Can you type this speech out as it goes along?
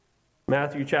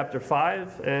Matthew chapter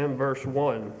 5 and verse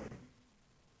 1.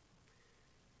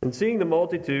 And seeing the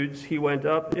multitudes, he went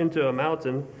up into a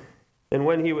mountain, and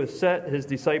when he was set, his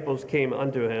disciples came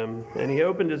unto him, and he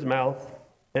opened his mouth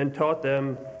and taught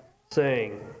them,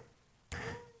 saying.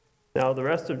 Now the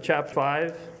rest of chapter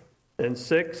 5 and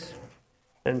 6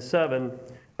 and 7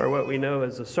 are what we know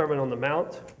as the Sermon on the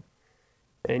Mount.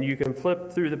 And you can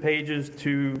flip through the pages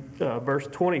to verse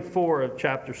 24 of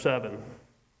chapter 7.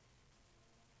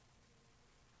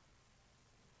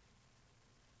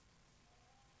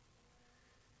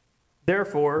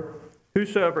 Therefore,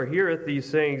 whosoever heareth these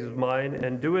sayings of mine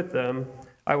and doeth them,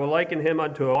 I will liken him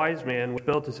unto a wise man which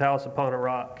built his house upon a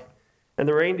rock. And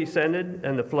the rain descended,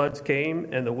 and the floods came,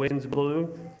 and the winds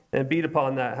blew, and beat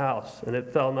upon that house, and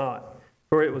it fell not,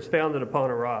 for it was founded upon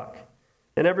a rock.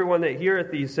 And everyone that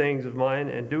heareth these sayings of mine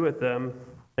and doeth them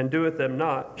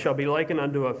not, shall be likened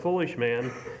unto a foolish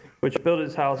man which built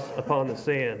his house upon the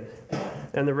sand.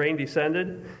 And the rain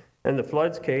descended, and the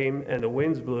floods came, and the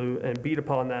winds blew, and beat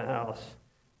upon that house,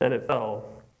 and it fell,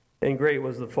 and great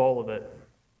was the fall of it.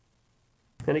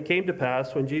 And it came to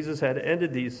pass, when Jesus had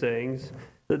ended these sayings,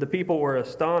 that the people were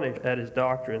astonished at his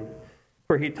doctrine,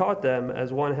 for he taught them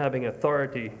as one having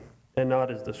authority, and not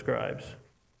as the scribes.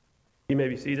 You may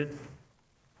be seated.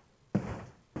 The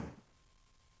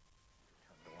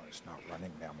one is not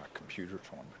running now. My computer's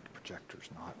on, but the projector's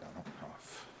not. I don't know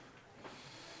if...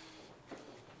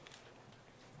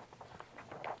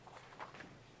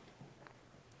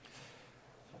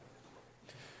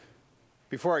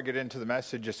 Before I get into the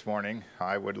message this morning,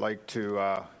 I would like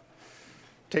to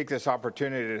take this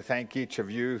opportunity to thank each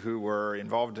of you who were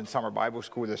involved in Summer Bible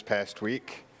School this past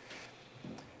week.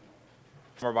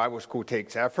 Summer Bible School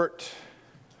takes effort.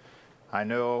 I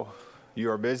know you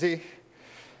are busy,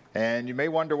 and you may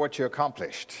wonder what you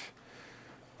accomplished.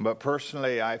 But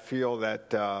personally, I feel that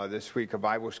this week of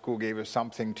Bible School gave us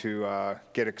something to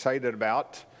get excited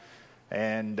about,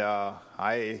 and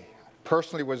I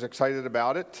personally was excited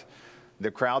about it. The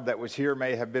crowd that was here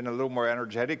may have been a little more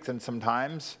energetic than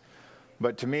sometimes,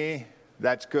 but to me,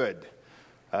 that's good.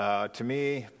 To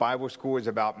me, Bible school is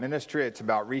about ministry. It's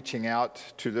about reaching out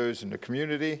to those in the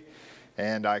community,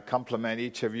 and I compliment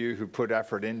each of you who put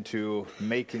effort into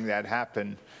making that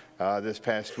happen this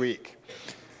past week.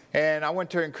 And I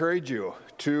want to encourage you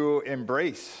to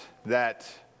embrace that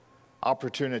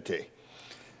opportunity,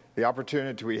 the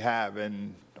opportunity we have,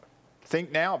 and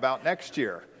think now about next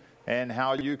year, and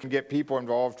how you can get people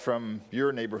involved from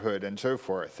your neighborhood and so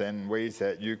forth, and ways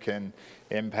that you can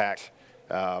impact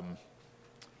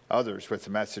others with the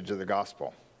message of the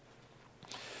gospel.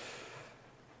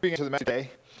 Speaking to the message today,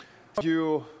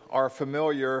 you are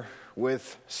familiar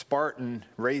with Spartan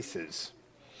races.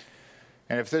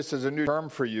 And if this is a new term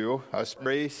for you, a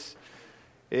race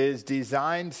is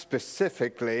designed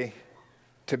specifically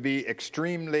to be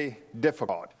extremely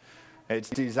difficult. It's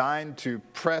designed to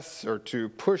press or to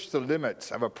push the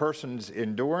limits of a person's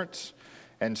endurance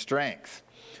and strength.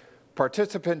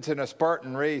 Participants in a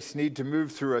Spartan race need to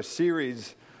move through a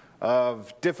series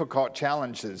of difficult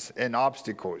challenges and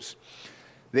obstacles.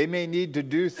 They may need to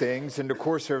do things in the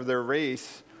course of their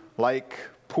race, like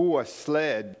pull a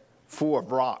sled full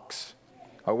of rocks,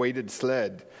 a weighted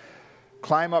sled,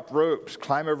 climb up ropes,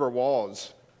 climb over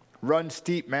walls, run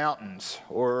steep mountains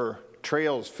or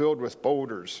trails filled with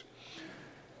boulders.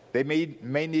 They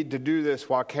may need to do this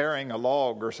while carrying a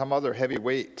log or some other heavy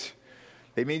weight.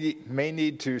 They may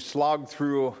need to slog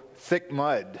through thick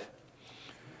mud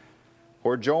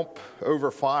or jump over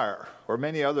fire or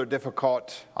many other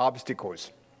difficult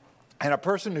obstacles. And a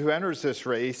person who enters this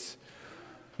race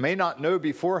may not know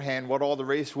beforehand what all the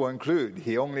race will include.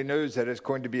 He only knows that it's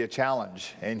going to be a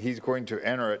challenge, and he's going to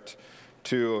enter it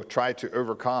to try to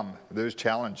overcome those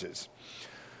challenges.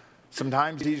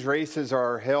 Sometimes these races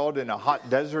are held in a hot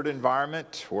desert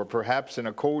environment or perhaps in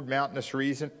a cold mountainous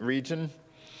region.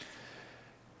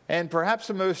 And perhaps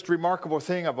the most remarkable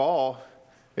thing of all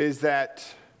is that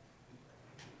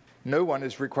no one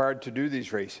is required to do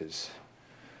these races.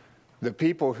 The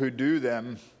people who do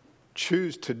them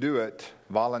choose to do it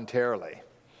voluntarily,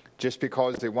 just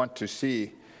because they want to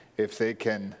see if they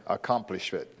can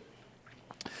accomplish it.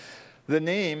 The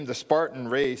name, the Spartan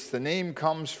race, the name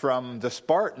comes from the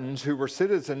Spartans, who were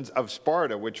citizens of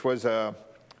Sparta, which was a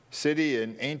city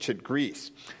in ancient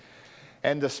Greece.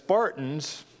 And the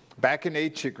Spartans, back in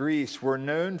ancient Greece, were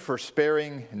known for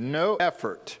sparing no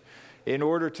effort in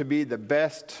order to be the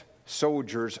best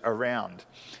soldiers around.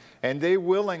 And they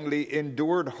willingly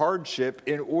endured hardship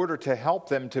in order to help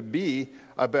them to be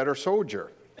a better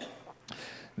soldier.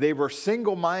 They were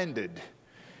single-minded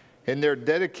in their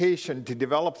dedication to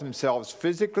develop themselves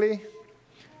physically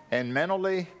and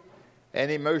mentally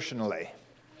and emotionally,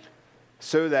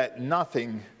 so that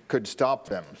nothing could stop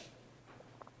them.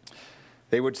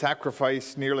 They would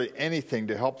sacrifice nearly anything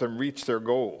to help them reach their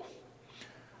goal.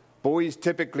 Boys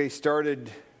typically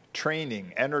entered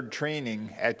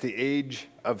training at the age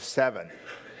of 7.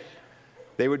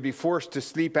 They would be forced to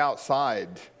sleep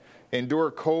outside,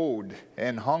 endure cold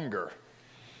and hunger,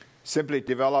 simply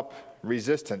develop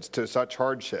resistance to such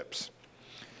hardships.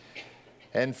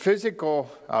 And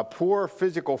poor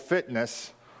physical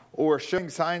fitness or showing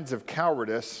signs of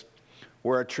cowardice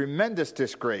were a tremendous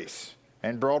disgrace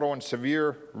and brought on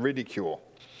severe ridicule.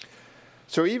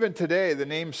 So even today, the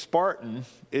name Spartan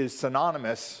is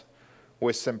synonymous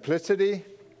with simplicity,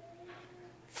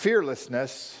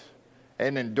 fearlessness,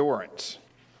 and endurance.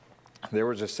 There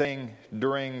was a saying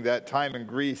during that time in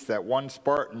Greece that one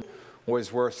Spartan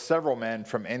was worth several men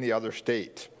from any other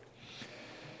state.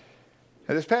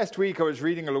 Now, this past week, I was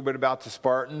reading a little bit about the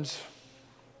Spartans,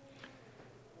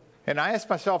 and I asked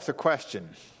myself the question,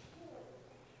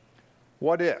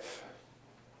 what if?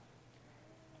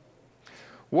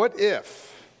 What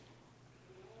if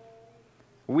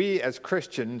we as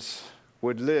Christians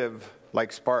would live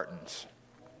like Spartans?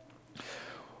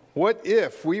 What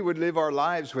if we would live our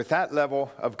lives with that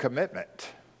level of commitment?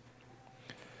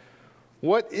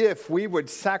 What if we would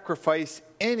sacrifice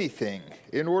anything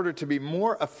in order to be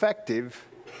more effective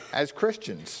as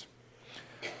Christians?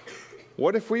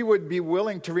 What if we would be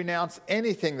willing to renounce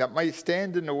anything that might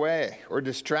stand in the way or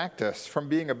distract us from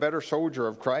being a better soldier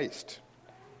of Christ?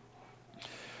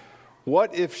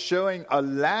 What if showing a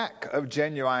lack of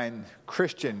genuine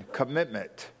Christian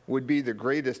commitment would be the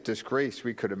greatest disgrace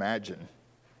we could imagine?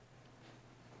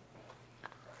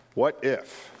 What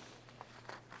if?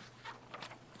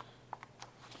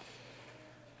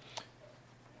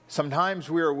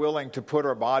 Sometimes we are willing to put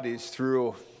our bodies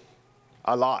through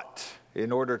a lot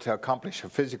in order to accomplish a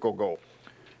physical goal,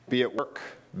 be it work,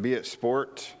 be it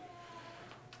sport,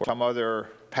 or some other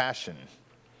passion.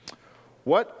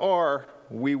 What are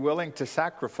we willing to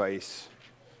sacrifice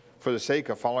for the sake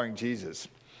of following Jesus?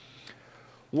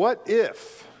 What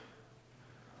if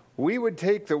we would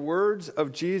take the words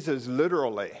of Jesus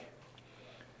literally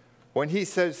when he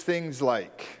says things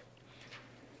like,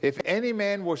 if any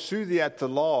man will sue thee at the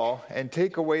law and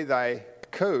take away thy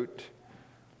cloak,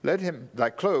 let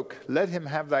him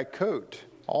have thy coat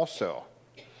also.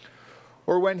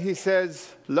 Or when he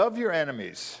says, love your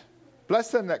enemies,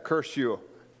 bless them that curse you,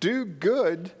 do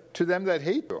good to them that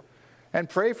hate you, and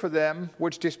pray for them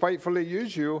which despitefully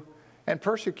use you and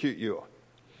persecute you.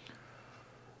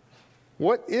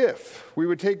 What if we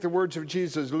would take the words of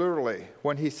Jesus literally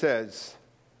when he says,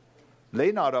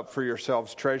 lay not up for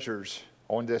yourselves treasures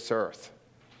on this earth,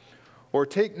 or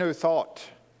take no thought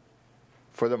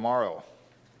for the morrow?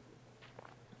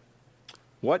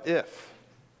 What if?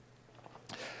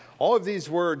 All of these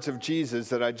words of Jesus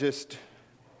that I just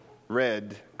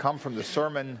read come from the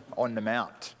Sermon on the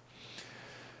Mount.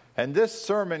 And this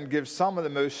sermon gives some of the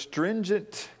most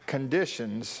stringent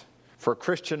conditions for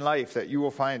Christian life that you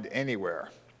will find anywhere.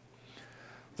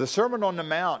 The Sermon on the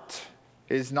Mount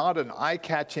is not an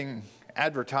eye-catching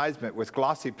advertisement with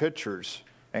glossy pictures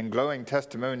and glowing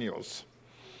testimonials.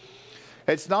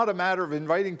 It's not a matter of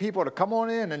inviting people to come on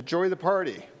in and enjoy the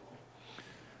party.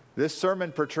 This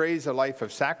sermon portrays a life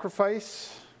of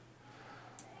sacrifice,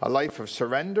 a life of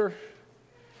surrender,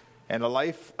 and a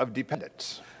life of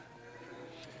dependence.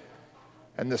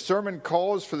 And the sermon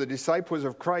calls for the disciples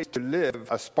of Christ to live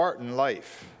a Spartan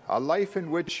life, a life in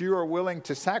which you are willing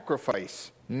to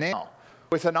sacrifice now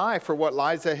with an eye for what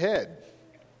lies ahead.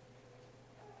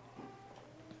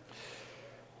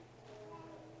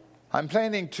 I'm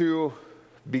planning to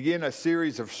begin a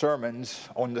series of sermons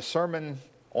on the Sermon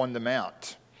on the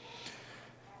Mount.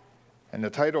 And the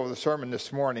title of the sermon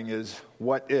this morning is,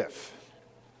 What If?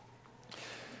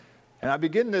 And I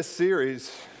begin this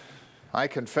series, I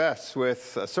confess,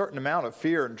 with a certain amount of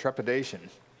fear and trepidation.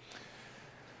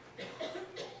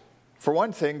 For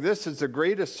one thing, this is the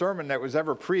greatest sermon that was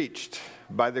ever preached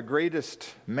by the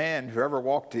greatest man who ever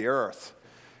walked the earth.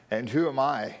 And who am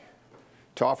I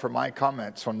to offer my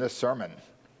comments on this sermon?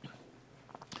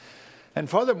 And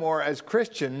furthermore, as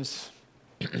Christians,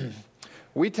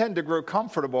 we tend to grow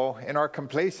comfortable in our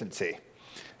complacency.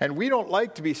 And we don't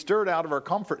like to be stirred out of our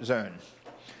comfort zone.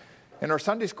 In our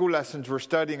Sunday school lessons, we're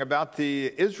studying about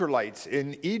the Israelites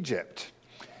in Egypt.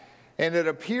 And it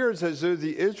appears as though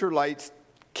the Israelites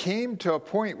came to a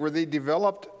point where they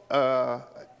developed an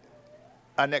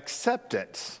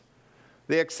acceptance.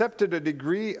 They accepted a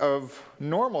degree of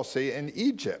normalcy in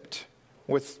Egypt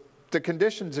with the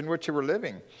conditions in which they were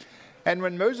living. And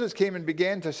when Moses came and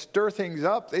began to stir things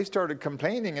up, they started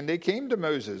complaining, and they came to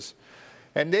Moses.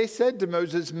 And they said to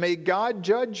Moses, "May God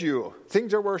judge you.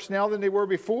 Things are worse now than they were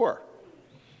before."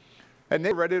 And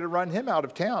they were ready to run him out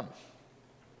of town.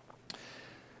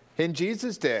 In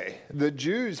Jesus' day, the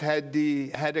Jews had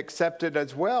accepted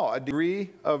as well a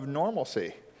degree of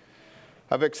normalcy,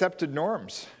 of accepted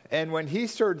norms. And when he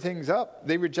stirred things up,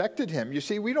 they rejected him. You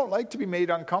see, we don't like to be made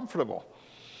uncomfortable.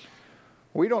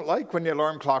 We don't like when the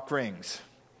alarm clock rings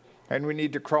and we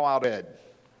need to crawl out of bed.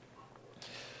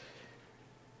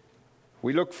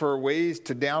 We look for ways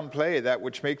to downplay that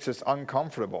which makes us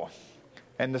uncomfortable.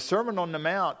 And the Sermon on the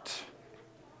Mount,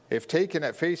 if taken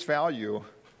at face value,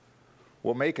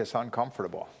 will make us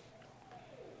uncomfortable.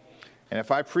 And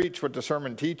if I preach what the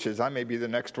sermon teaches, I may be the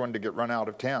next one to get run out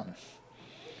of town.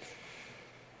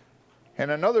 And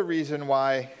another reason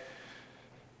why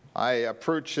I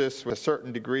approach this with a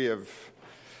certain degree of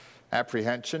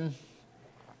apprehension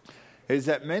is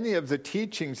that many of the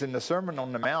teachings in the Sermon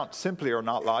on the Mount simply are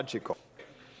not logical.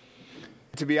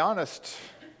 To be honest,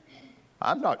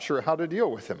 I'm not sure how to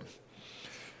deal with them.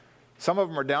 Some of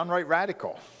them are downright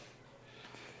radical.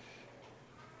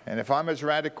 And if I'm as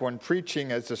radical in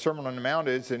preaching as the Sermon on the Mount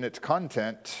is in its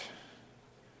content,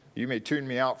 you may tune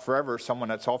me out forever, someone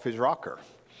that's off his rocker.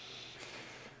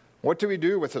 What do we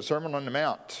do with the Sermon on the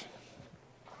Mount?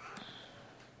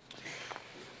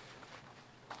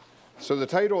 So the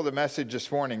title of the message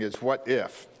this morning is What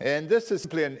If? And this is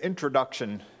simply an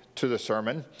introduction to the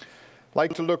sermon. I'd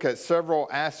like to look at several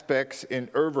aspects in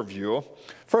overview.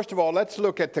 First of all, let's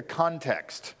look at the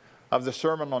context of the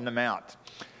Sermon on the Mount.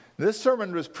 This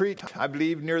sermon was preached, I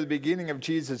believe, near the beginning of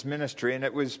Jesus' ministry, and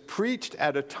it was preached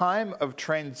at a time of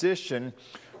transition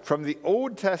from the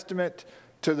Old Testament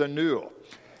to the New.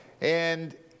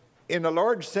 And in a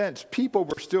large sense, people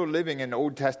were still living in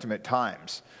Old Testament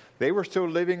times. They were still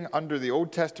living under the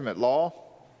Old Testament law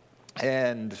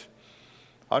and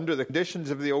under the conditions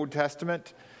of the Old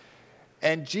Testament.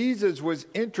 And Jesus was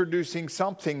introducing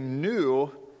something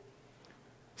new,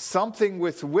 something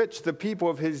with which the people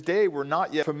of his day were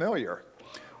not yet familiar.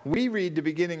 We read the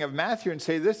beginning of Matthew and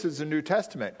say this is the New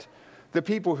Testament. The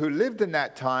people who lived in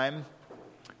that time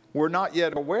were not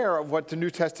yet aware of what the New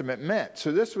Testament meant.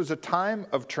 So this was a time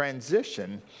of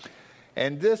transition,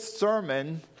 and this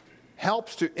sermon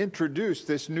helps to introduce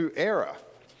this new era.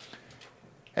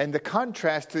 And the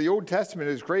contrast to the Old Testament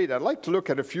is great. I'd like to look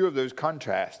at a few of those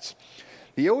contrasts.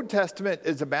 The Old Testament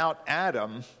is about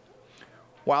Adam,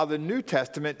 while the New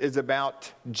Testament is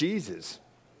about Jesus.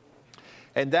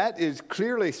 And that is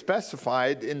clearly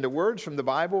specified in the words from the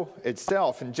Bible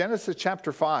itself. In Genesis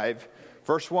chapter 5,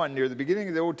 verse 1, near the beginning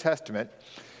of the Old Testament,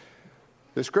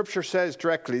 the scripture says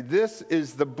directly, "This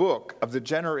is the book of the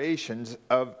generations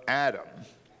of Adam."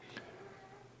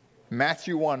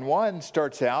 Matthew 1:1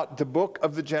 starts out, "The book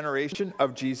of the generation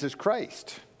of Jesus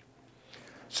Christ."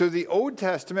 So the Old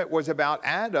Testament was about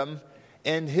Adam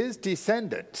and his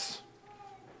descendants.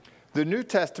 The New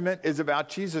Testament is about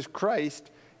Jesus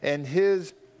Christ and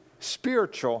his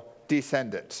spiritual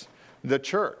descendants, the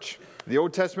church. The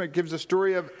Old Testament gives a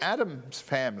story of Adam's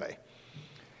family,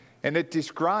 and it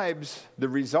describes the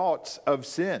results of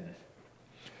sin,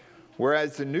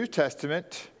 whereas the New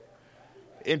Testament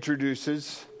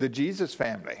introduces the Jesus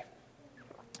family,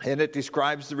 and it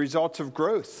describes the results of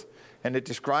growth, and it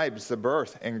describes the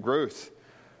birth and growth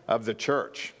of the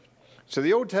church. So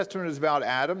the Old Testament is about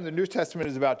Adam, the New Testament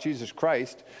is about Jesus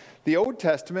Christ. The Old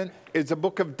Testament is a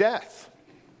book of death,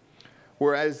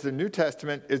 whereas the New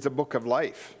Testament is a book of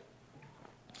life.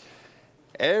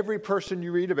 Every person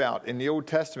you read about in the Old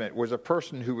Testament was a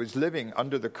person who was living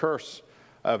under the curse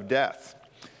of death.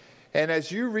 And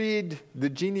as you read the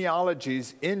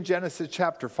genealogies in Genesis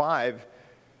chapter 5,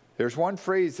 there's one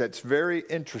phrase that's very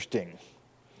interesting.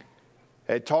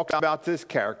 It talks about this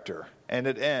character, and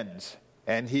it ends,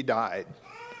 and he died.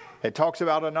 It talks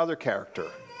about another character,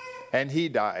 and he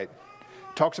died.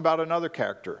 It talks about another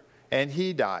character, and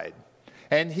he died.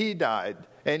 And he died,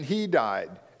 and he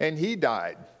died, and he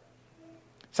died.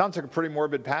 Sounds like a pretty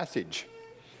morbid passage.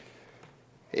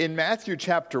 In Matthew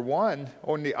chapter 1,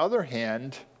 on the other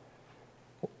hand,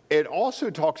 it also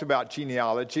talks about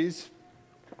genealogies,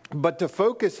 but the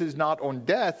focus is not on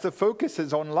death, the focus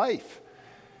is on life.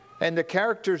 And the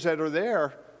characters that are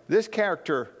there, this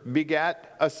character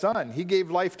begat a son. He gave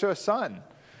life to a son.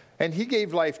 And he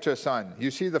gave life to a son.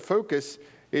 You see, the focus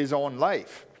is on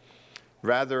life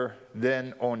rather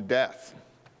than on death.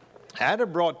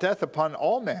 Adam brought death upon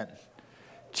all men.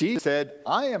 Jesus said,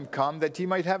 "I am come that ye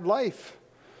might have life,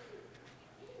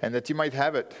 and that ye might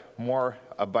have it more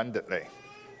abundantly."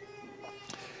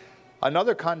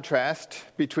 Another contrast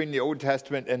between the Old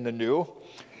Testament and the New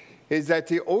is that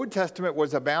the Old Testament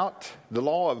was about the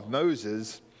law of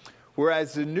Moses,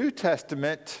 whereas the New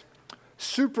Testament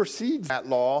supersedes that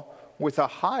law with a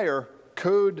higher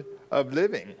code of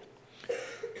living.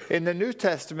 In the New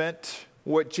Testament,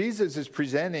 what Jesus is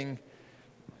presenting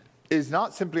is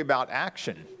not simply about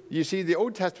action. You see, the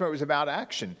Old Testament was about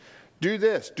action. Do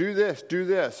this, do this, do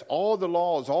this. All the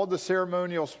laws, all the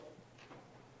ceremonies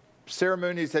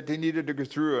that they needed to go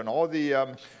through, and all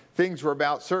the things were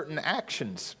about certain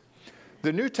actions.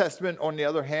 The New Testament, on the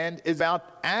other hand, is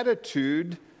about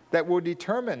attitude that will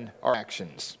determine our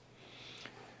actions.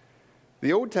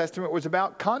 The Old Testament was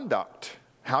about conduct,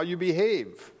 how you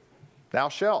behave. Thou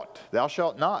shalt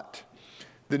not.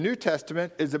 The New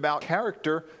Testament is about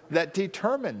character that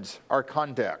determines our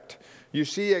conduct. You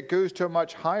see, it goes to a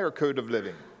much higher code of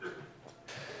living.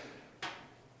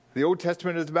 The Old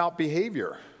Testament is about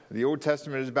behavior. The Old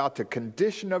Testament is about the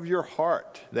condition of your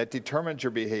heart that determines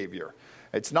your behavior.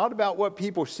 It's not about what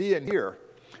people see and hear,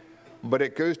 but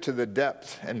it goes to the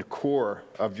depth and core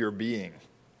of your being.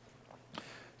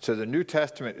 So the New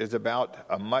Testament is about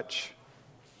a much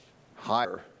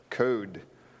higher code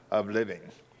of living.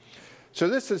 So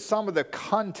this is some of the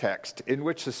context in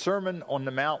which the Sermon on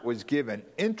the Mount was given,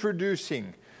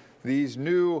 introducing these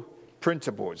new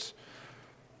principles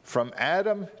from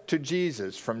Adam to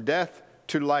Jesus, from death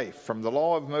to life, from the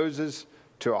law of Moses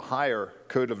to a higher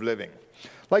code of living.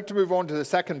 I'd like to move on to the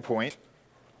second point.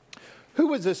 Who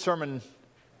was this sermon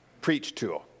preached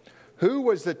to? Who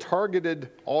was the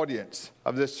targeted audience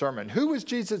of this sermon? Who was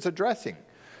Jesus addressing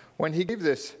when he gave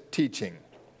this teaching?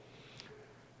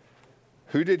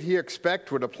 Who did he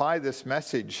expect would apply this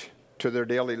message to their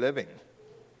daily living?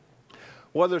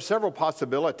 Well, there's several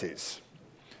possibilities.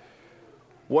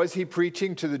 Was he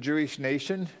preaching to the Jewish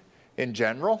nation in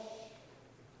general?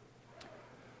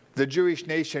 The Jewish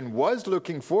nation was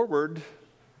looking forward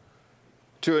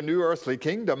to a new earthly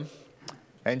kingdom,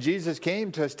 and Jesus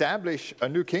came to establish a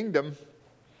new kingdom.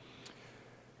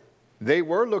 They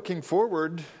were looking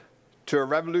forward to a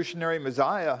revolutionary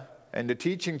Messiah, and the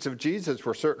teachings of Jesus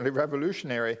were certainly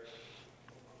revolutionary.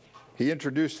 He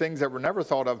introduced things that were never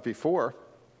thought of before.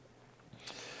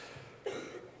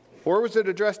 Or was it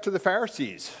addressed to the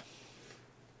Pharisees?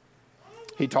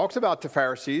 He talks about the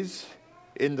Pharisees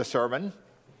in the sermon.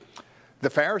 The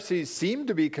Pharisees seemed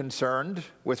to be concerned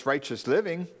with righteous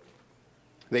living.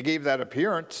 They gave that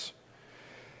appearance.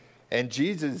 And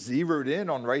Jesus zeroed in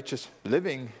on righteous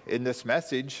living in this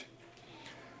message.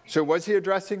 So was he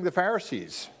addressing the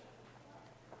Pharisees?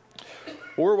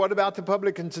 Or what about the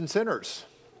publicans and sinners?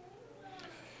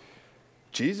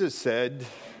 Jesus said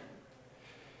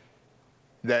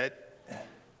that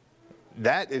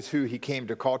is who he came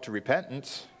to call to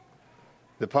repentance.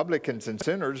 The publicans and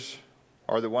sinners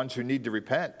are the ones who need to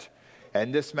repent.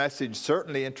 And this message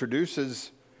certainly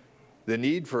introduces the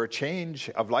need for a change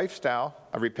of lifestyle,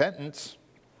 a repentance.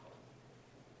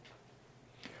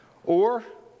 Or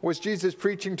was Jesus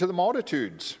preaching to the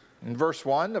multitudes? In verse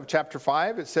 1 of chapter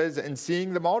 5, it says, "And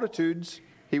seeing the multitudes,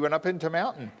 he went up into a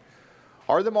mountain."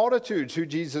 Are the multitudes who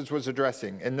Jesus was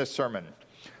addressing in this sermon?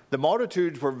 The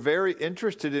multitudes were very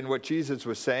interested in what Jesus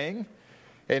was saying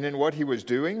and in what he was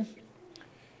doing.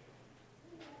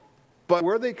 But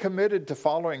were they committed to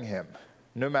following him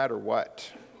no matter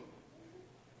what?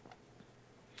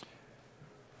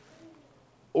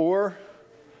 Or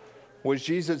was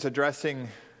Jesus addressing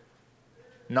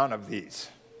none of these?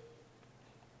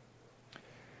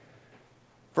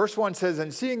 Verse 1 says,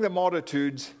 "And seeing the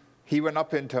multitudes, he went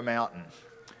up into a mountain."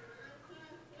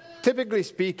 Typically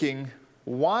speaking,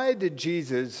 why did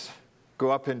Jesus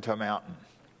go up into a mountain?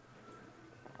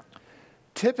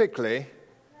 Typically,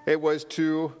 it was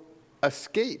to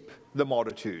escape the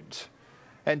multitudes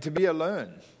and to be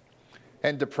alone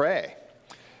and to pray.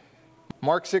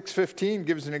 Mark 6:15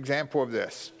 gives an example of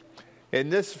this. In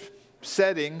this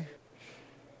setting,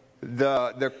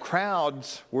 the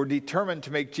crowds were determined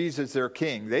to make Jesus their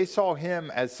king. They saw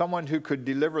him as someone who could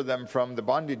deliver them from the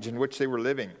bondage in which they were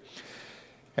living.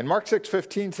 And Mark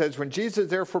 6:15 says, "When Jesus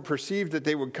therefore perceived that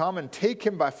they would come and take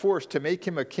him by force to make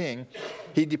him a king,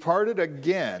 he departed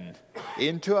again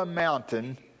into a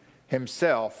mountain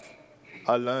himself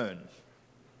alone."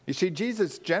 You see,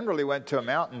 Jesus generally went to a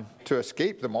mountain to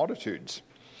escape the multitudes.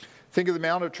 Think of the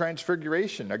Mount of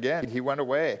Transfiguration. Again, he went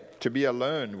away to be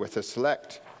alone with a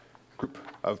select group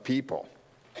of people.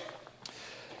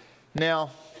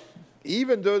 Now,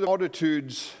 even though the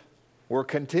multitudes were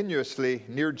continuously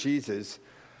near Jesus,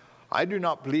 I do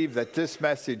not believe that this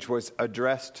message was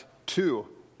addressed to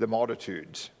the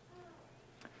multitudes.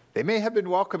 They may have been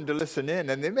welcome to listen in,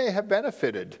 and they may have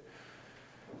benefited.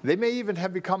 They may even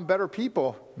have become better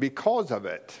people because of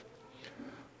it.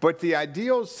 But the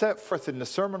ideals set forth in the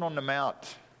Sermon on the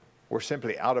Mount were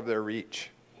simply out of their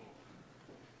reach.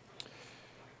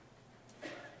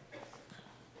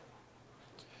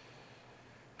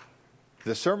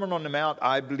 The Sermon on the Mount,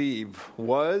 I believe,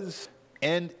 was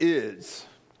and is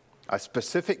a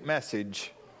specific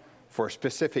message for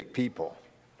specific people.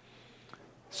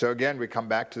 So again, we come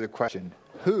back to the question,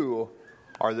 who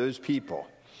are those people?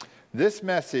 This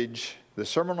message, the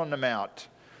Sermon on the Mount,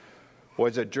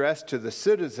 was addressed to the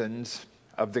citizens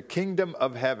of the kingdom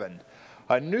of heaven,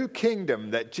 a new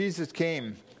kingdom that Jesus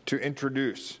came to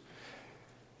introduce.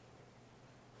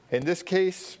 In this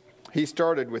case, he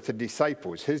started with the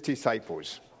disciples, his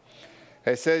disciples.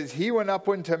 It says, he went up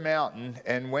into a mountain,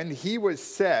 and when he was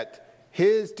set,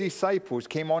 his disciples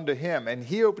came unto him, and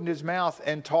he opened his mouth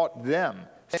and taught them,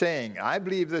 saying, I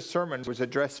believe this sermon was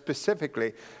addressed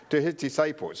specifically to his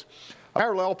disciples. A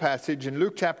parallel passage in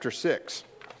Luke chapter 6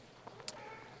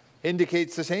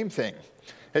 indicates the same thing.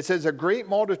 It says, a great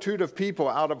multitude of people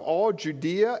out of all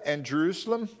Judea and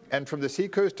Jerusalem and from the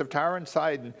seacoast of Tyre and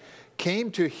Sidon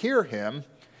came to hear him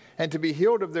and to be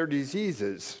healed of their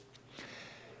diseases.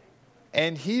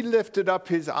 And he lifted up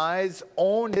his eyes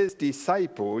on his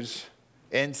disciples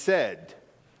and said,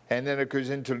 and then it goes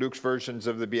into Luke's versions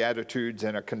of the Beatitudes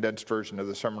and a condensed version of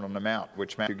the Sermon on the Mount,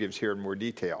 which Matthew gives here in more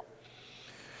detail.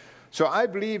 So I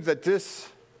believe that this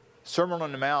Sermon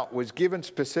on the Mount was given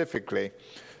specifically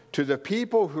to the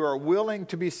people who are willing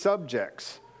to be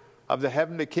subjects of the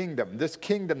heavenly kingdom, this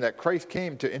kingdom that Christ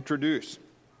came to introduce.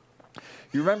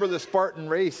 You remember the Spartan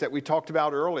race that we talked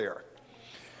about earlier.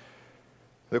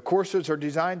 The courses are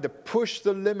designed to push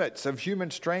the limits of human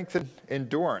strength and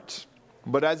endurance.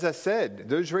 But as I said,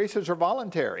 those races are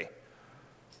voluntary.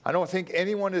 I don't think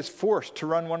anyone is forced to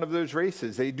run one of those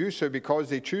races. They do so because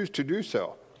they choose to do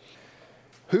so.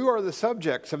 Who are the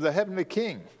subjects of the heavenly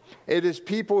king? It is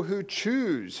people who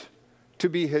choose to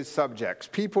be his subjects,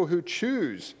 people who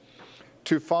choose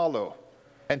to follow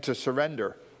and to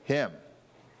surrender him.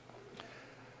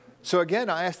 So again,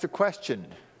 I ask the question,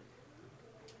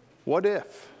 what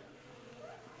if?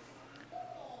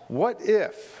 What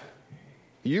if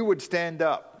you would stand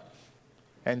up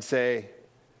and say,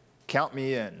 count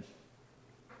me in?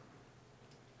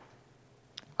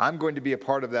 I'm going to be a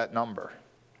part of that number.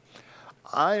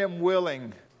 I am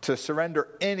willing to surrender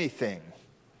anything,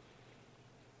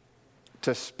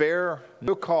 to spare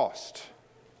no cost,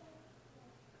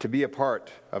 to be a part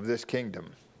of this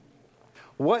kingdom.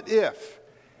 What if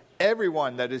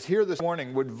everyone that is here this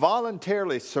morning would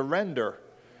voluntarily surrender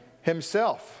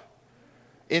himself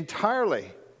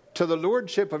entirely to the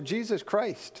lordship of Jesus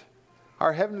Christ,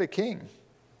 our heavenly King?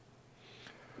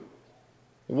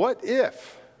 What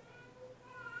if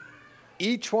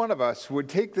each one of us would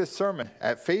take this sermon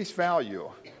at face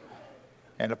value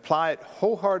and apply it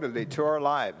wholeheartedly to our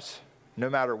lives, no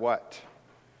matter what?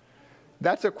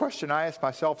 That's a question I asked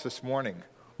myself this morning.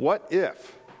 What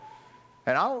if?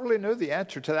 And I don't really know the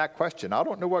answer to that question. I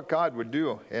don't know what God would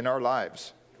do in our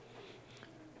lives.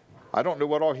 I don't know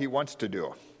what all he wants to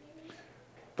do.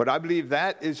 But I believe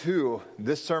that is who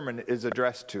this sermon is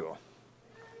addressed to.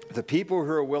 The people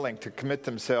who are willing to commit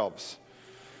themselves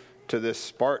to this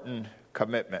Spartan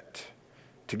commitment,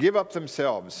 to give up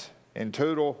themselves in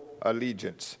total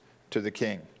allegiance to the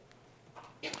King.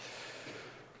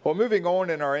 Well, moving on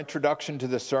in our introduction to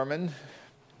the sermon,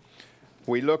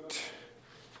 we looked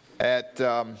at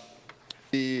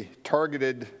the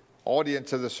targeted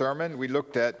audience of the sermon. We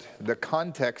looked at the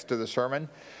context of the sermon.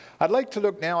 I'd like to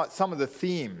look now at some of the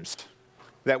themes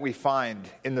that we find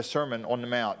in the Sermon on the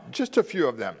Mount, just a few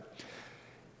of them.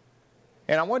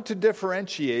 And I want to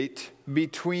differentiate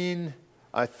between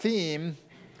a theme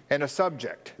and a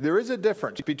subject. There is a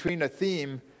difference between a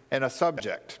theme and a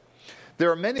subject.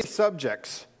 There are many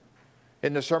subjects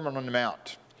in the Sermon on the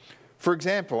Mount. For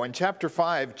example, in chapter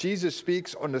 5, Jesus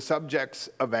speaks on the subjects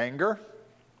of anger,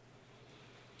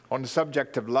 on the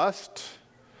subject of lust,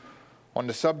 on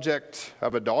the subject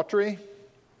of adultery,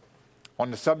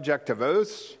 on the subject of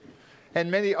oaths, and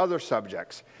many other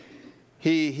subjects.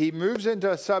 He moves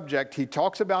into a subject, he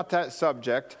talks about that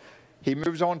subject, he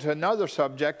moves on to another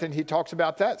subject, and he talks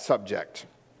about that subject.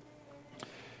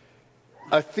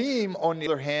 A theme, on the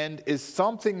other hand, is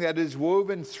something that is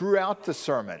woven throughout the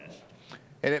sermon,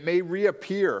 and it may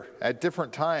reappear at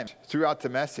different times throughout the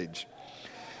message.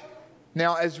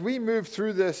 Now, as we move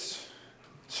through this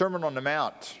Sermon on the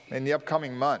Mount in the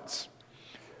upcoming months,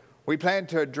 we plan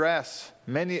to address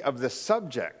many of the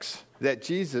subjects that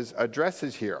Jesus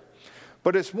addresses here.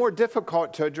 But it's more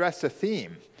difficult to address a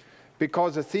theme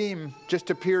because a theme just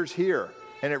appears here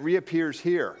and it reappears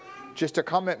here. just a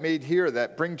comment made here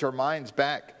that brings our minds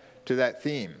back to that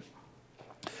theme.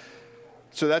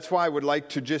 So that's why I would like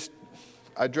to just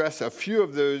address a few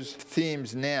of those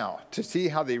themes now to see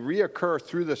how they reoccur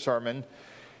through the sermon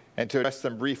and to address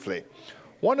them briefly.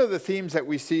 One of the themes that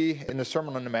we see in the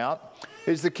Sermon on the Mount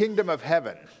is the kingdom of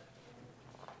heaven.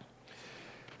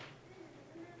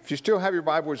 If you still have your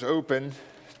Bibles open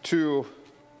to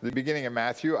the beginning of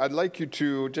Matthew, I'd like you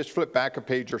to just flip back a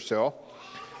page or so.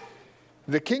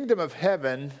 The kingdom of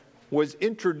heaven was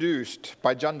introduced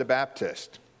by John the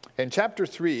Baptist. In chapter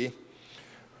 3,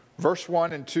 verse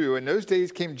 1 and 2, in those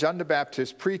days came John the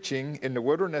Baptist preaching in the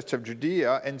wilderness of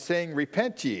Judea and saying,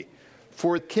 "Repent ye,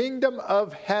 for the kingdom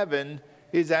of heaven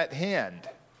is at hand."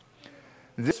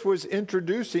 This was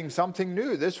introducing something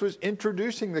new. This was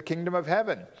introducing the kingdom of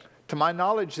heaven. To my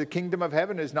knowledge, the kingdom of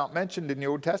heaven is not mentioned in the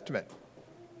Old Testament.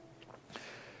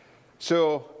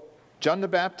 So, John the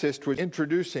Baptist was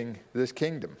introducing this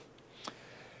kingdom.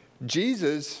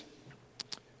 Jesus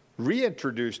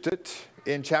reintroduced it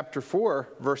in chapter 4,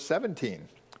 verse 17.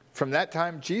 From that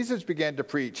time, Jesus began to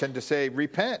preach and to say,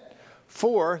 "Repent,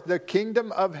 for the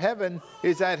kingdom of heaven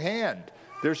is at hand."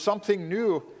 There's something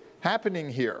new happening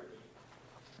here.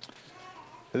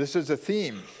 This is a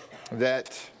theme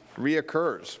that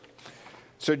reoccurs.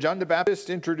 So John the Baptist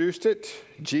introduced it.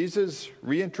 Jesus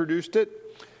reintroduced it.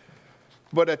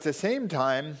 But at the same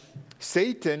time,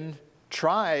 Satan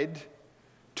tried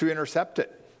to intercept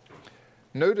it.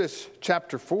 Notice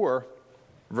chapter 4,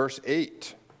 verse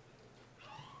 8.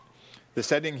 The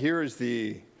setting here is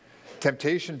the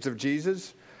temptations of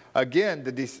Jesus. Again,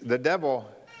 the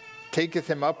devil taketh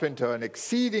him up into an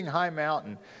exceeding high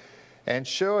mountain, and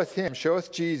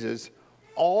showeth Jesus,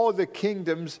 all the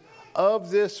kingdoms of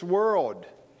this world.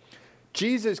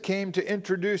 Jesus came to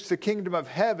introduce the kingdom of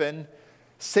heaven.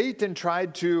 Satan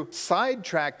tried to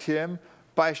sidetrack him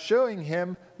by showing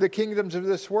him the kingdoms of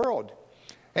this world.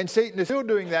 And Satan is still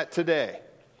doing that today.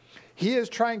 He is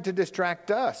trying to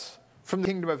distract us from the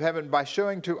kingdom of heaven by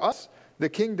showing to us the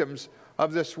kingdoms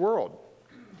of this world,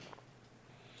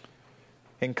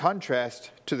 in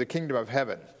contrast to the kingdom of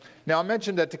heaven. Now, I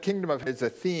mentioned that the kingdom of heaven is a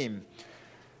theme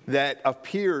that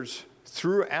appears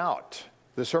throughout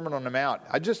the Sermon on the Mount.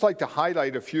 I'd just like to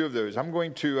highlight a few of those. I'm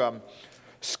going to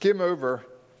skim over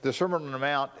the Sermon on the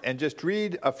Mount and just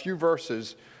read a few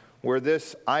verses where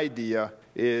this idea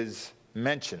is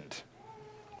mentioned.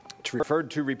 It's referred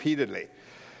to repeatedly.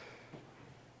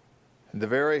 The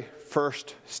very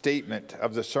first statement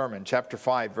of the sermon, chapter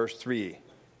 5, verse 3.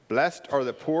 "Blessed are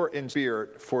the poor in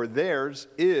spirit, for theirs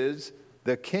is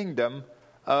the kingdom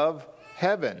of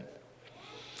heaven."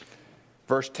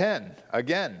 Verse 10,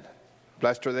 again,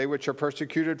 "Blessed are they which are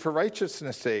persecuted for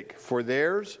righteousness' sake, for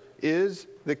theirs is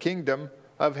the kingdom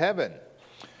of heaven."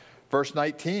 Verse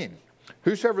 19,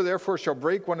 "Whosoever therefore shall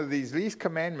break one of these least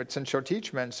commandments and shall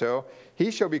teach men so,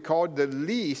 he shall be called the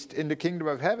least in the kingdom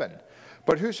of heaven.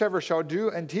 But whosoever shall do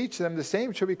and teach them, the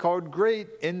same shall be called great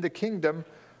in the kingdom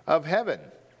of heaven."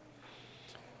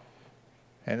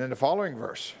 And then the following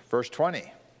verse, verse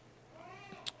 20.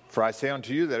 "For I say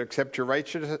unto you that except your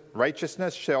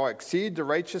righteousness shall exceed the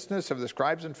righteousness of the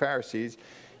scribes and Pharisees,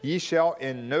 ye shall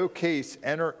in no case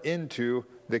enter into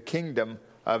the kingdom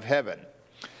of heaven."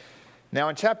 Now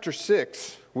in chapter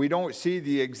 6, we don't see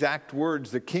the exact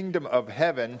words, the kingdom of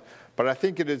heaven, but I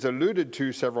think it is alluded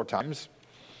to several times.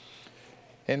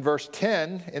 In verse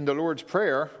 10, in the Lord's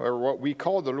Prayer, or what we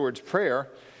call the Lord's Prayer,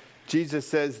 Jesus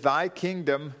says, "Thy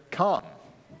kingdom come."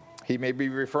 He may be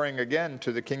referring again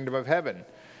to the kingdom of heaven.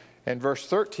 In verse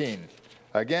 13,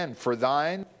 again, "For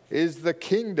thine is the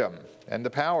kingdom and the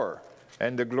power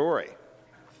and the glory."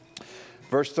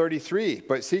 Verse 33,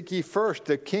 "But seek ye first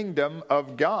the kingdom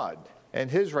of God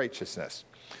and his righteousness."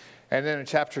 And then in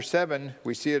chapter 7,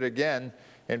 we see it again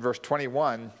in verse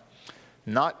 21,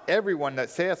 "Not everyone that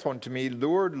saith unto me,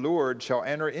 Lord, Lord, shall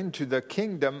enter into the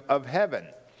kingdom of heaven."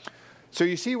 So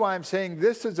you see why I'm saying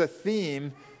this is a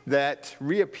theme that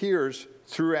reappears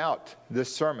throughout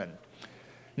this sermon.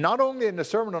 Not only in the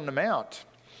Sermon on the Mount,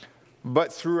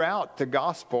 but throughout the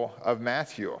Gospel of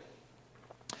Matthew.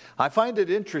 I find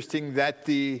it interesting that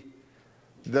the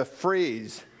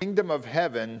phrase kingdom of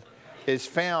heaven is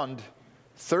found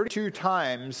 32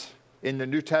 times in the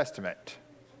New Testament.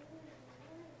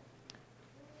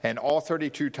 And all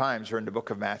 32 times are in the book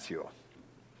of Matthew.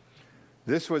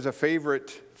 This was a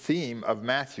favorite theme of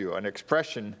Matthew, an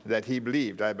expression that he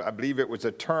believed. I believe it was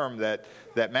a term that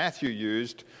Matthew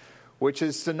used, which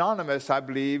is synonymous, I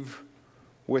believe,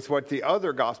 with what the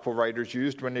other gospel writers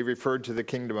used when they referred to the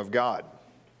kingdom of God.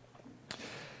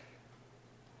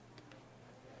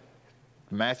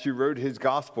 Matthew wrote his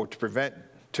gospel to prevent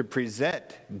to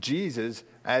present Jesus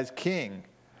as king,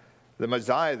 the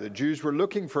Messiah. The Jews were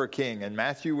looking for a king, and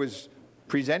Matthew was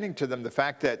presenting to them the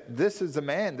fact that this is the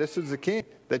man, this is the king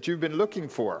that you've been looking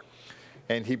for.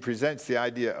 And he presents the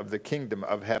idea of the kingdom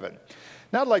of heaven.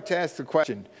 Now I'd like to ask the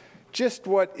question, just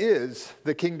what is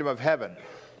the kingdom of heaven?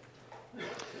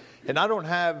 And I don't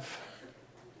have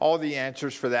all the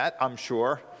answers for that, I'm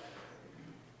sure.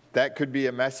 That could be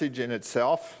a message in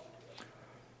itself.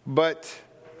 But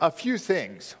a few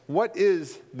things. What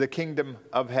is the kingdom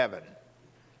of heaven?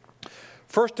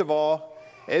 First of all,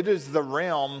 it is the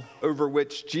realm over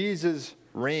which Jesus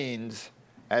reigns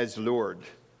as Lord.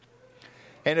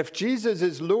 And if Jesus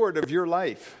is Lord of your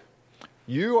life,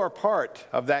 you are part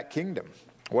of that kingdom.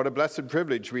 What a blessed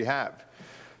privilege we have.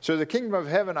 So the kingdom of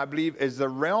heaven, I believe, is the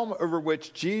realm over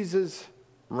which Jesus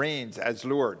reigns as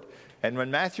Lord. And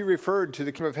when Matthew referred to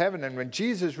the kingdom of heaven, and when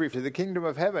Jesus referred to the kingdom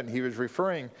of heaven, he was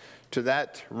referring to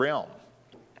that realm.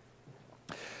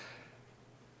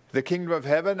 The kingdom of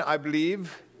heaven, I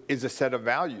believe, is a set of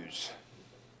values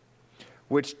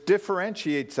which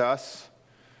differentiates us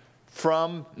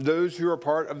from those who are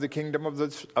part of the kingdom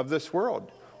of this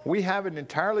world. We have an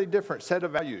entirely different set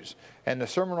of values, and the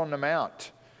Sermon on the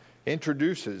Mount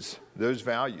introduces those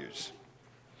values.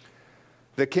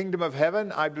 The kingdom of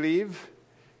heaven, I believe,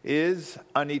 is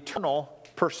an eternal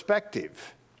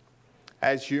perspective.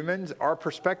 As humans, our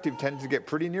perspective tends to get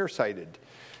pretty nearsighted,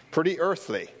 pretty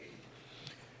earthly.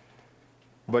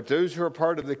 But those who are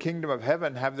part of the kingdom of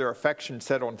heaven have their affection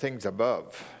set on things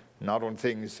above, not on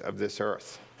things of this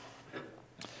earth.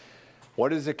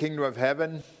 What is the kingdom of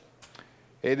heaven?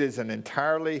 It is an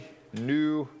entirely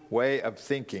new way of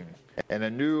thinking and a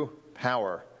new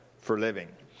power for living.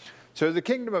 So the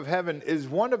kingdom of heaven is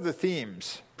one of the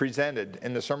themes presented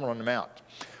in the Sermon on the Mount.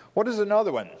 What is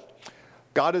another one?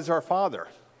 God is our Father.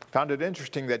 Found it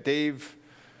interesting that Dave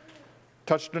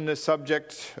touched on this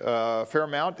subject a fair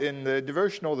amount in the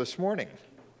devotional this morning.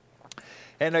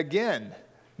 And again,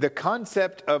 the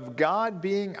concept of God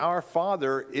being our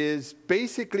Father is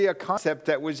basically a concept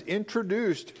that was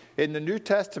introduced in the New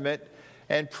Testament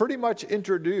and pretty much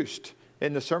introduced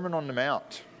in the Sermon on the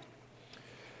Mount.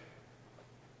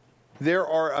 There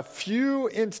are a few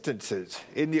instances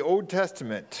in the Old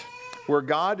Testament where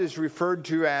God is referred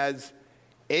to as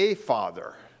a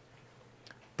father,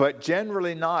 but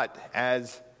generally not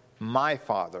as my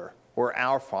Father or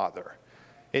our Father.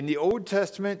 In the Old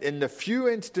Testament, in the few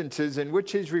instances in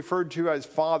which he's referred to as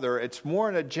Father, it's more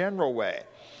in a general way,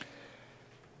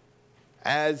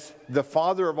 as the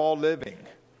Father of all living,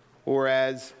 or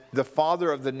as the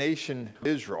Father of the nation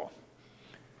Israel.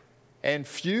 And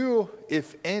few,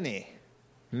 if any,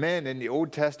 men in the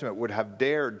Old Testament would have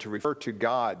dared to refer to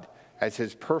God as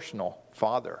his personal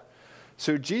Father.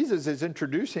 So Jesus is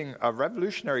introducing a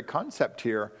revolutionary concept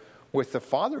here with the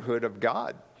fatherhood of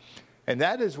God. And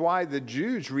that is why the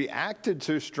Jews reacted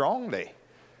so strongly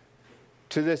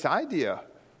to this idea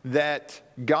that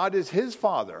God is his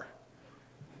Father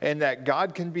and that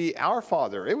God can be our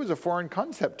Father. It was a foreign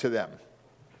concept to them.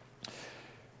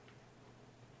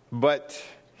 But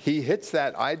he hits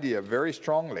that idea very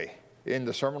strongly in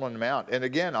the Sermon on the Mount. And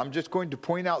again, I'm just going to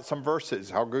point out some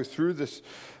verses. I'll go through this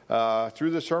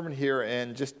through the sermon here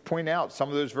and just point out some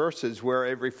of those verses where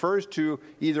it refers to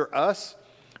either us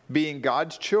being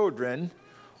God's children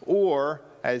or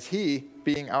as he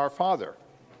being our Father.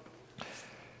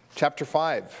 Chapter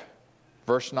 5,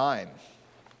 verse 9.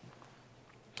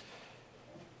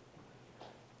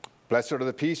 Blessed are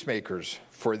the peacemakers,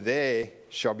 for they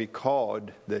shall be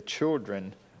called the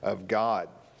children of God.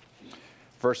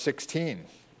 Verse 16.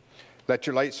 Let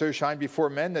your light so shine before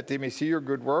men that they may see your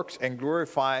good works and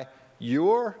glorify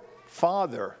your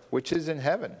Father which is in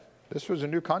heaven. This was a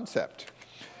new concept.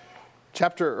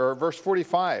 Verse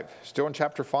 45, still in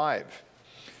chapter 5.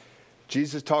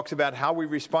 Jesus talks about how we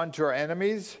respond to our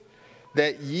enemies,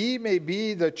 that ye may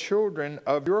be the children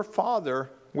of your Father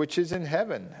which is in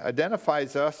heaven.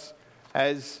 Identifies us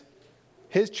as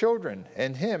his children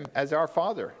and him as our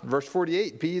Father. Verse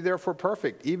 48, be ye therefore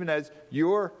perfect, even as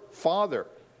your Father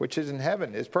which is in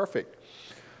heaven is perfect.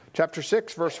 Chapter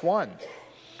 6, verse 1.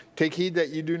 Take heed that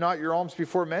you do not your alms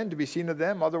before men to be seen of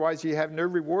them, otherwise ye have no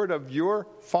reward of your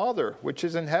Father which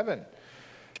is in heaven.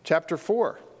 Chapter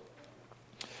 4.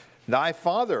 Thy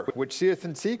Father which seeth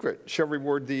in secret shall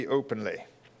reward thee openly.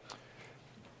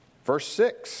 Verse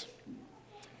 6.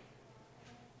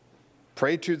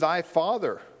 Pray to thy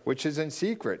Father which is in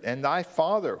secret, and thy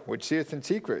Father which seeth in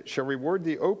secret shall reward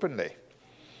thee openly.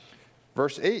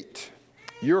 Verse 8.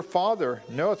 Your Father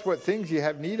knoweth what things ye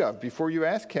have need of before you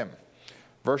ask him.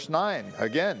 Verse 9,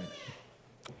 again,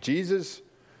 Jesus'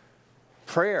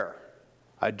 prayer,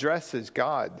 addresses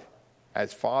God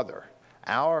as Father.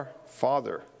 Our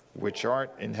Father, which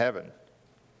art in heaven.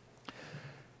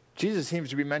 Jesus seems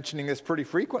to be mentioning this pretty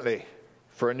frequently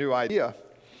for a new idea,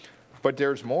 but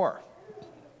there's more.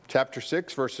 Chapter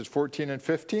 6, verses 14 and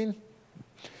 15.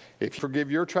 If you forgive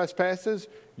your trespasses,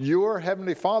 your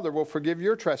heavenly Father will forgive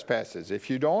your trespasses. If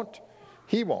you don't,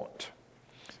 he won't.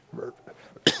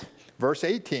 Verse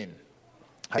 18,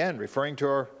 again, referring to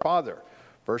our Father.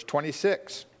 Verse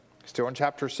 26, still in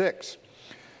chapter 6.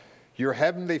 Your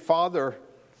heavenly Father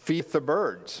feeds the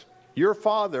birds. Your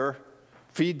Father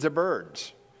feeds the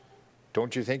birds.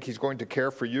 Don't you think he's going to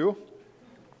care for you?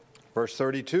 Verse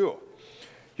 32.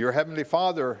 Your heavenly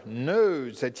Father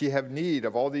knows that ye have need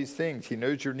of all these things. He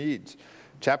knows your needs.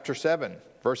 Chapter 7,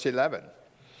 verse 11.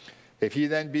 If ye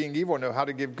then, being evil, know how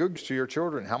to give good gifts to your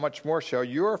children, how much more shall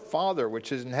your Father,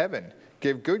 which is in heaven,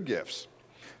 give good gifts?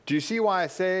 Do you see why I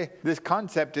say this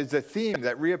concept is a theme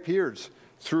that reappears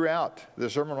throughout the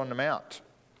Sermon on the Mount?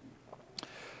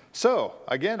 So,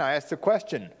 again, I ask the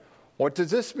question, what does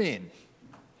this mean?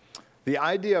 The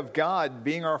idea of God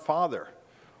being our Father.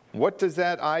 What does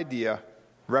that idea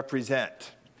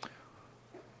represent?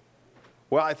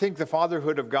 Well, I think the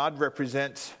fatherhood of God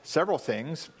represents several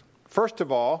things. First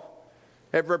of all,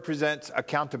 it represents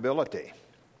accountability.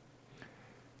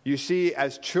 You see,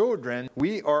 as children,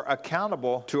 we are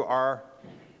accountable to our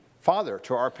Father,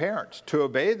 to our parents, to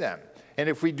obey them. And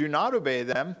if we do not obey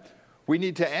them, we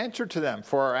need to answer to them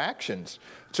for our actions.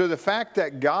 So the fact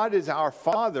that God is our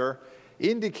Father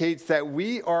indicates that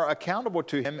we are accountable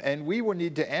to him and we will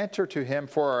need to answer to him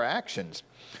for our actions.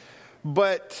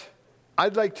 But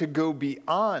I'd like to go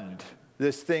beyond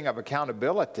this thing of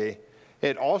accountability.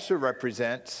 It also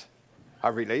represents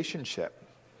a relationship.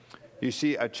 You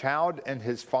see, a child and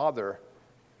his father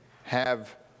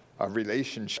have a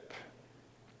relationship.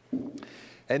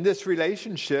 And this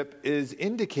relationship is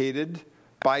indicated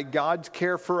by God's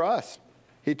care for us.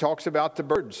 He talks about the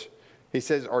birds. He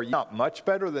says, are you not much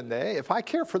better than they? If I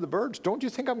care for the birds, don't you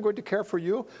think I'm going to care for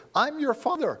you? I'm your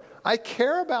Father. I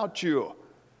care about you.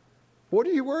 What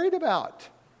are you worried about?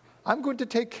 I'm going to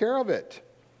take care of it.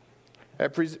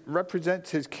 It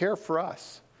represents his care for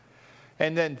us.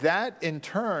 And then that, in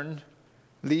turn,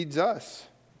 leads us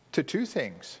to two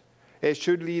things. It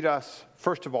should lead us,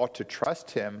 first of all, to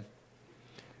trust him.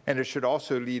 And it should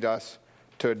also lead us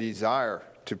to a desire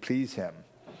to please him.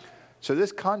 So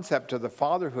this concept of the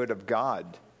fatherhood of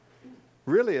God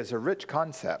really is a rich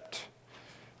concept.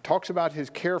 Talks about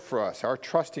his care for us, our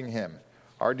trusting him,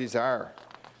 our desire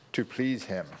to please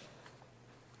him.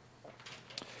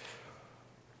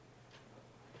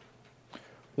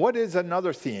 What is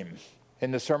another theme in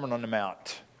the Sermon on the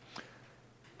Mount?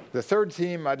 The third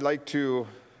theme I'd like to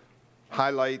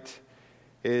highlight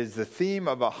is the theme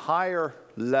of a higher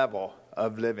level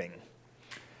of living.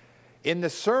 In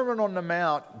the Sermon on the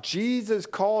Mount, Jesus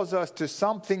calls us to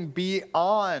something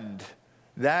beyond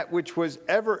that which was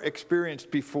ever experienced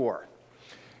before.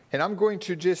 And I'm going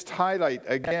to just highlight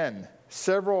again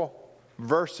several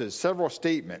verses, several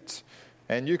statements.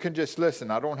 And you can just listen.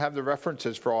 I don't have the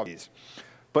references for all these.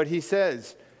 But he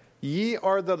says, ye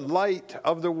are the light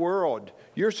of the world.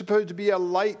 You're supposed to be a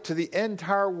light to the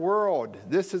entire world.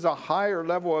 This is a higher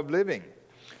level of living.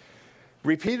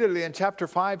 Repeatedly in chapter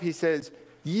 5, he says,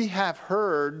 ye have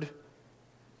heard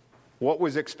what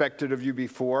was expected of you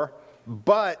before,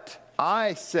 but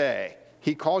I say,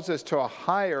 he calls us to a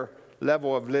higher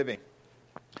level of living.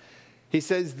 He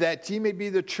says that ye may be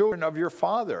the children of your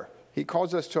Father. He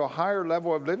calls us to a higher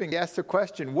level of living. He asks the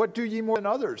question, what do ye more than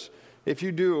others if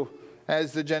you do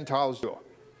as the Gentiles do?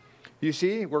 You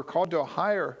see, we're called to a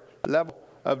higher level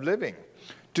of living.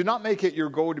 Do not make it your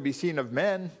goal to be seen of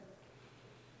men.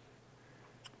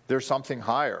 There's something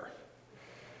higher.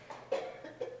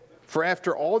 For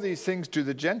after all these things do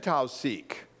the Gentiles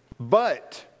seek.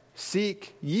 But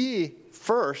seek ye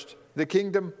first the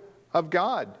kingdom of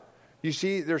God. You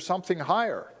see, there's something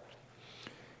higher.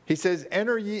 He says,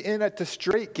 enter ye in at the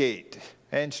strait gate.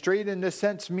 And strait in this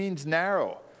sense means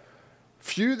narrow.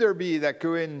 Few there be that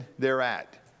go in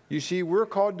thereat. You see, we're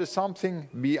called to something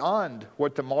beyond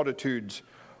what the multitudes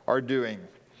are doing.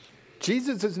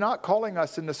 Jesus is not calling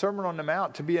us in the Sermon on the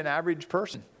Mount to be an average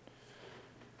person.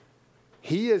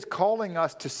 He is calling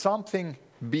us to something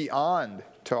beyond,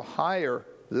 to a higher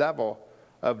level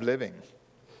of living.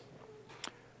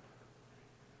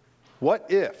 What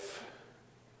if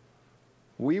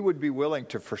we would be willing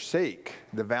to forsake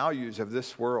the values of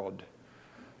this world,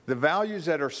 the values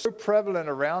that are so prevalent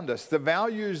around us, the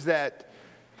values that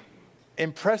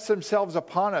impress themselves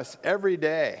upon us every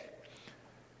day,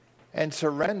 and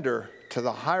surrender to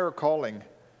the higher calling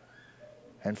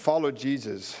and follow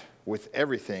Jesus with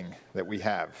everything that we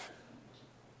have.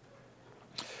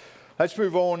 Let's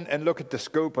move on and look at the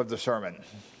scope of the sermon.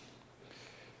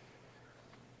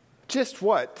 Just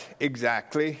what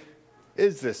exactly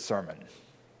is this sermon?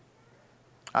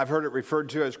 I've heard it referred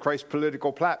to as Christ's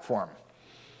political platform.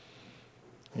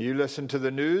 You listen to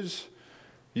the news,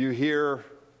 you hear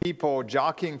people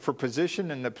jockeying for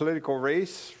position in the political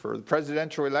race for the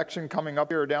presidential election coming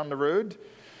up here down the road,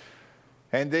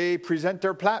 and they present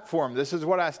their platform. This is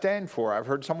what I stand for. I've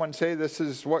heard someone say this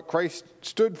is what Christ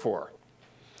stood for.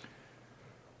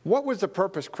 What was the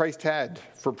purpose Christ had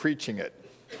for preaching it?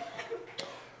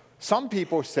 Some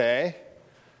people say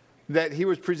that he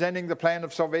was presenting the plan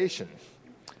of salvation,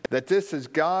 that this is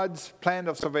God's plan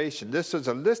of salvation. This is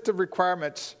a list of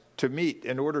requirements to meet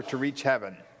in order to reach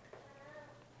heaven.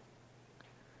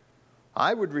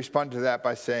 I would respond to that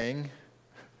by saying,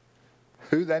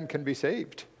 who then can be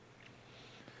saved?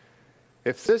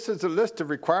 If this is a list of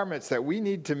requirements that we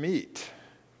need to meet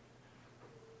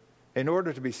in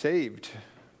order to be saved,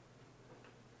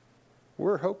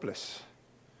 we're hopeless.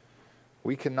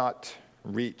 We cannot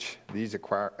reach these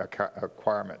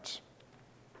requirements.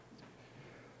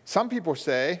 Some people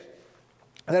say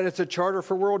that it's a charter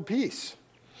for world peace.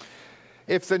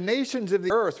 If the nations of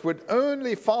the earth would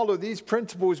only follow these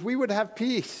principles, we would have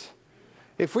peace.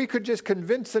 If we could just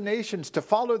convince the nations to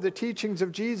follow the teachings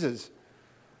of Jesus,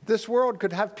 this world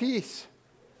could have peace.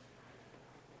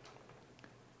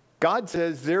 God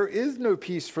says there is no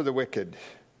peace for the wicked.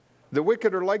 The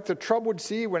wicked are like the troubled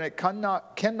sea when it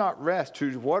cannot rest,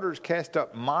 whose waters cast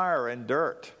up mire and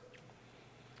dirt.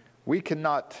 We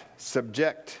cannot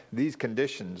subject these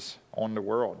conditions on the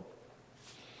world.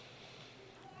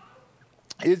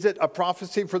 Is it a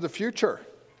prophecy for the future?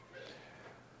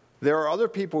 There are other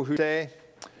people who say,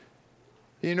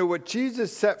 what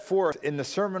Jesus set forth in the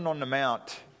Sermon on the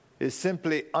Mount is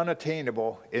simply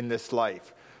unattainable in this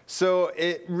life. So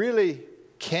it really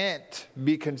can't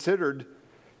be considered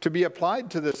to be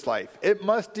applied to this life. It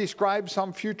must describe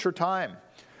some future time.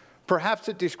 Perhaps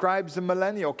it describes the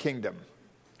millennial kingdom,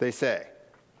 they say.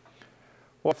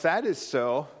 Well, if that is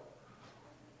so,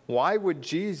 why would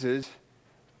Jesus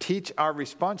teach our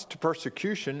response to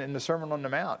persecution in the Sermon on the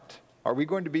Mount? Are we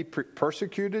going to be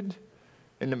persecuted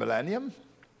in the millennium?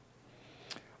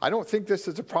 I don't think this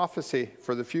is a prophecy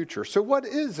for the future. So what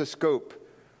is the scope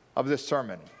of this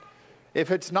sermon? If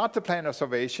it's not the plan of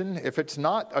salvation, if it's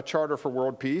not a charter for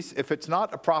world peace, if it's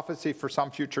not a prophecy for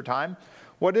some future time,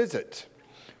 what is it?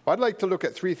 Well, I'd like to look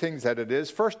at three things that it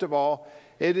is. First of all,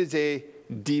 it is a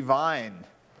divine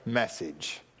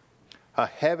message, a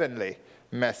heavenly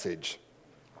message.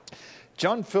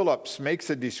 John Phillips makes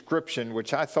a description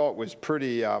which I thought was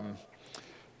pretty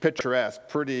picturesque,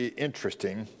 pretty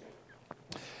interesting.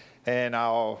 And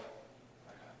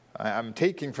I'm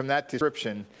taking from that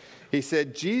description. He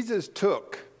said, Jesus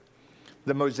took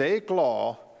the Mosaic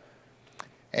law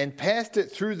and passed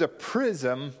it through the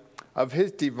prism of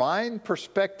his divine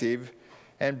perspective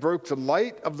and broke the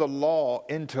light of the law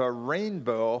into a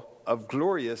rainbow of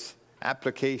glorious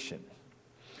application.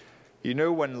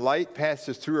 When light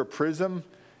passes through a prism,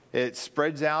 it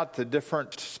spreads out the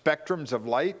different spectrums of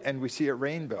light and we see a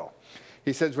rainbow.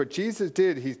 He says what Jesus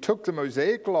did, he took the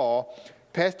Mosaic law,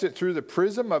 passed it through the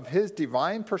prism of his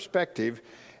divine perspective,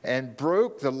 and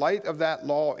broke the light of that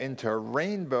law into a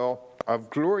rainbow of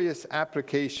glorious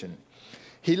application.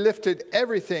 He lifted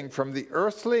everything from the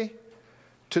earthly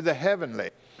to the heavenly,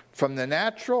 from the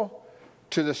natural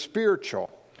to the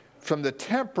spiritual, from the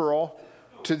temporal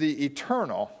to the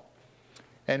eternal,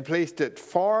 and placed it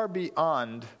far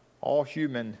beyond all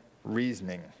human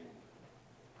reasoning.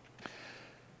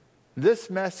 This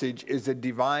message is a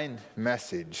divine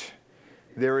message.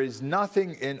 There is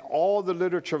nothing in all the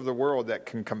literature of the world that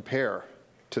can compare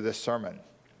to this sermon.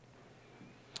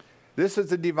 This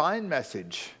is a divine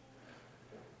message.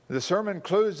 The sermon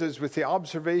closes with the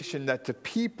observation that the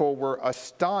people were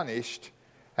astonished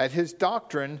at his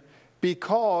doctrine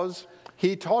because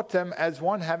he taught them as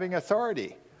one having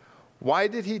authority. Why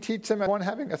did he teach them as one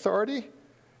having authority?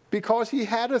 Because he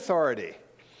had authority.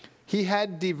 He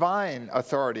had divine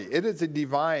authority. It is a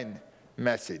divine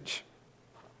message.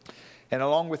 And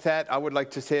along with that, I would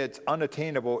like to say it's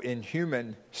unattainable in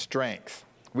human strength.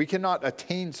 We cannot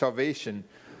attain salvation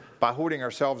by holding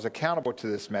ourselves accountable to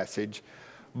this message.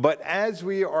 But as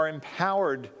we are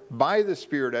empowered by the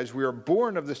Spirit, as we are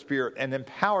born of the Spirit and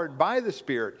empowered by the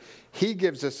Spirit, he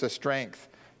gives us the strength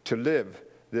to live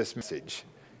this message.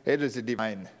 It is a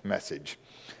divine message.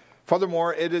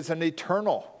 Furthermore, it is an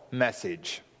eternal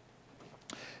message.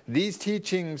 These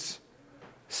teachings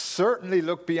certainly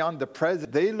look beyond the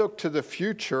present. They look to the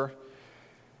future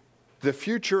the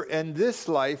future in this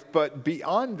life, but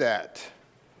beyond that,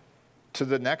 to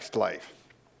the next life.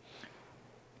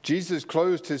 Jesus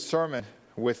closed his sermon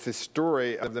with the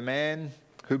story of the man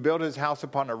who built his house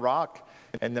upon a rock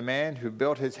and the man who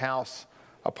built his house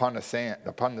upon the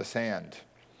sand.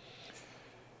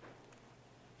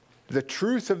 The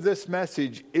truth of this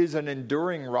message is an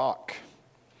enduring rock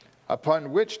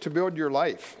upon which to build your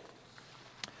life.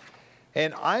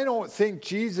 And I don't think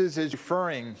Jesus is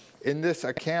referring in this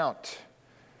account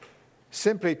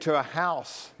simply to a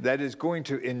house that is going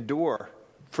to endure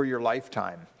for your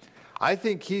lifetime. I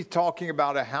think he's talking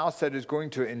about a house that is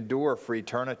going to endure for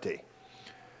eternity.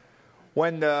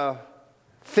 When the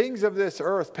things of this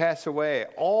earth pass away,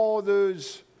 all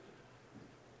those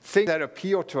things that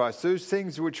appeal to us, those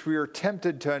things which we are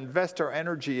tempted to invest our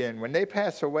energy in, when they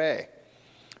pass away,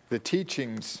 the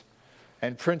teachings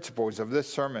and principles of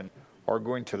this sermon are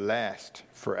going to last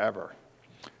forever.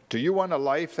 Do you want a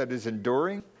life that is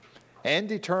enduring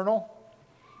and eternal?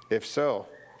 If so,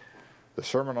 the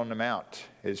Sermon on the Mount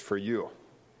is for you.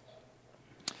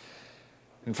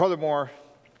 And furthermore,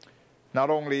 not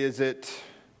only is it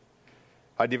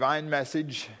a divine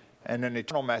message and an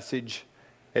eternal message,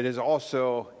 it is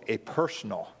also a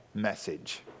personal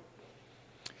message.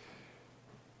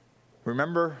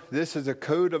 Remember, this is a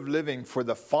code of living for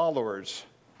the followers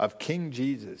of King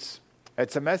Jesus.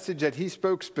 It's a message that he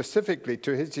spoke specifically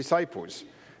to his disciples,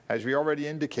 as we already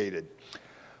indicated.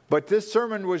 But this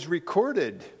sermon was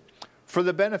recorded for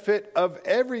the benefit of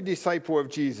every disciple of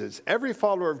Jesus, every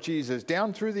follower of Jesus,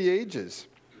 down through the ages.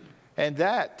 And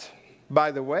that,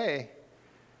 by the way,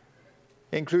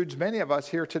 includes many of us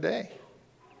here today.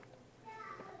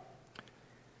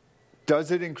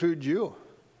 Does it include you?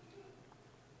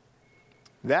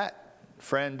 That,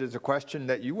 friend, is a question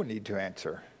that you will need to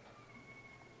answer.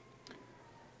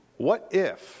 What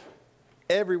if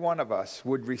every one of us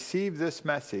would receive this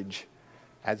message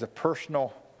as a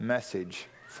personal message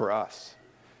for us?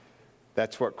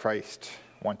 That's what Christ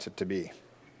wants it to be.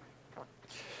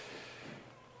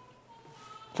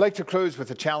 I'd like to close with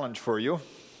a challenge for you.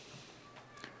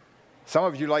 Some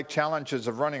of you like challenges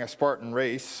of running a Spartan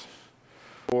race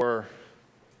or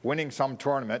winning some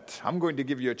tournament. I'm going to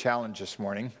give you a challenge this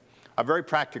morning, a very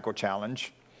practical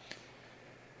challenge.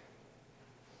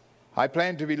 I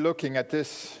plan to be looking at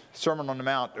this Sermon on the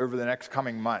Mount over the next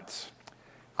coming months.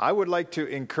 I would like to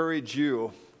encourage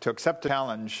you to accept the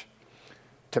challenge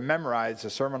to memorize the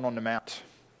Sermon on the Mount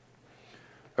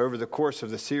over the course of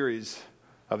the series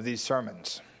of these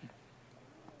sermons.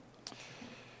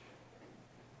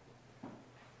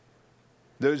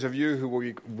 Those of you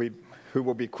who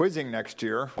will be quizzing next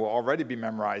year will already be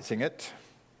memorizing it,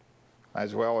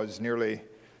 as well as nearly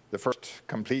the first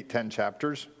complete 10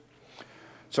 chapters.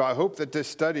 So I hope that this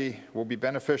study will be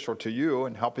beneficial to you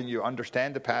in helping you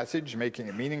understand the passage, making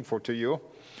it meaningful to you.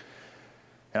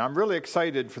 And I'm really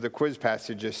excited for the quiz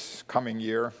passage this coming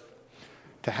year.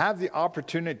 To have the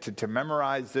opportunity to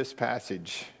memorize this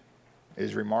passage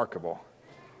is remarkable.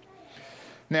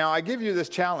 Now, I give you this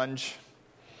challenge,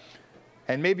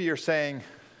 and maybe you're saying,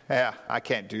 I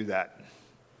can't do that.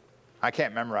 I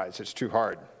can't memorize, it's too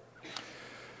hard.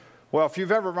 Well, if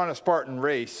you've ever run a Spartan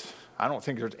race, I don't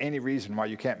think there's any reason why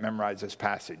you can't memorize this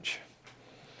passage.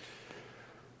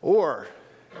 Or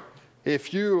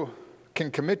if you can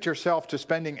commit yourself to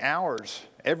spending hours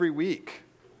every week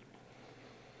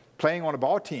playing on a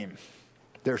ball team,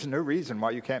 there's no reason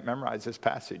why you can't memorize this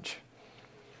passage.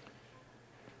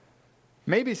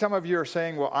 Maybe some of you are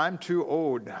saying, well, I'm too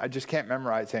old. I just can't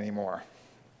memorize anymore.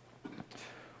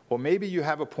 Well, maybe you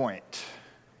have a point.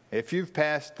 If you've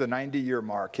passed the 90-year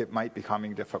mark, it might be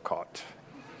becoming difficult.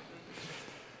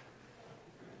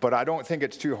 But I don't think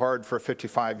it's too hard for a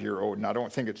 55-year-old, and I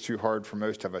don't think it's too hard for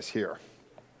most of us here.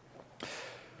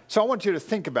 So I want you to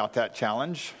think about that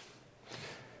challenge.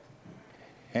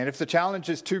 And if the challenge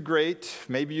is too great,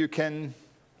 maybe you can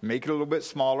make it a little bit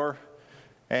smaller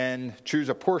and choose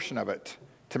a portion of it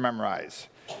to memorize.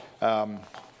 The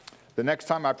next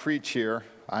time I preach here,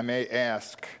 I may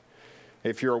ask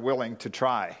if you're willing to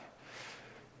try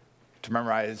to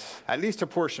memorize at least a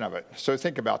portion of it. So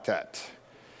think about that.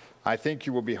 I think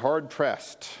you will be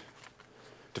hard-pressed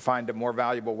to find a more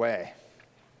valuable way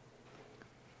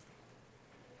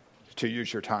to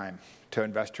use your time, to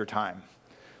invest your time.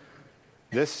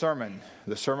 This sermon,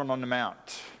 the Sermon on the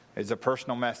Mount, is a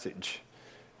personal message,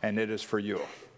 and it is for you.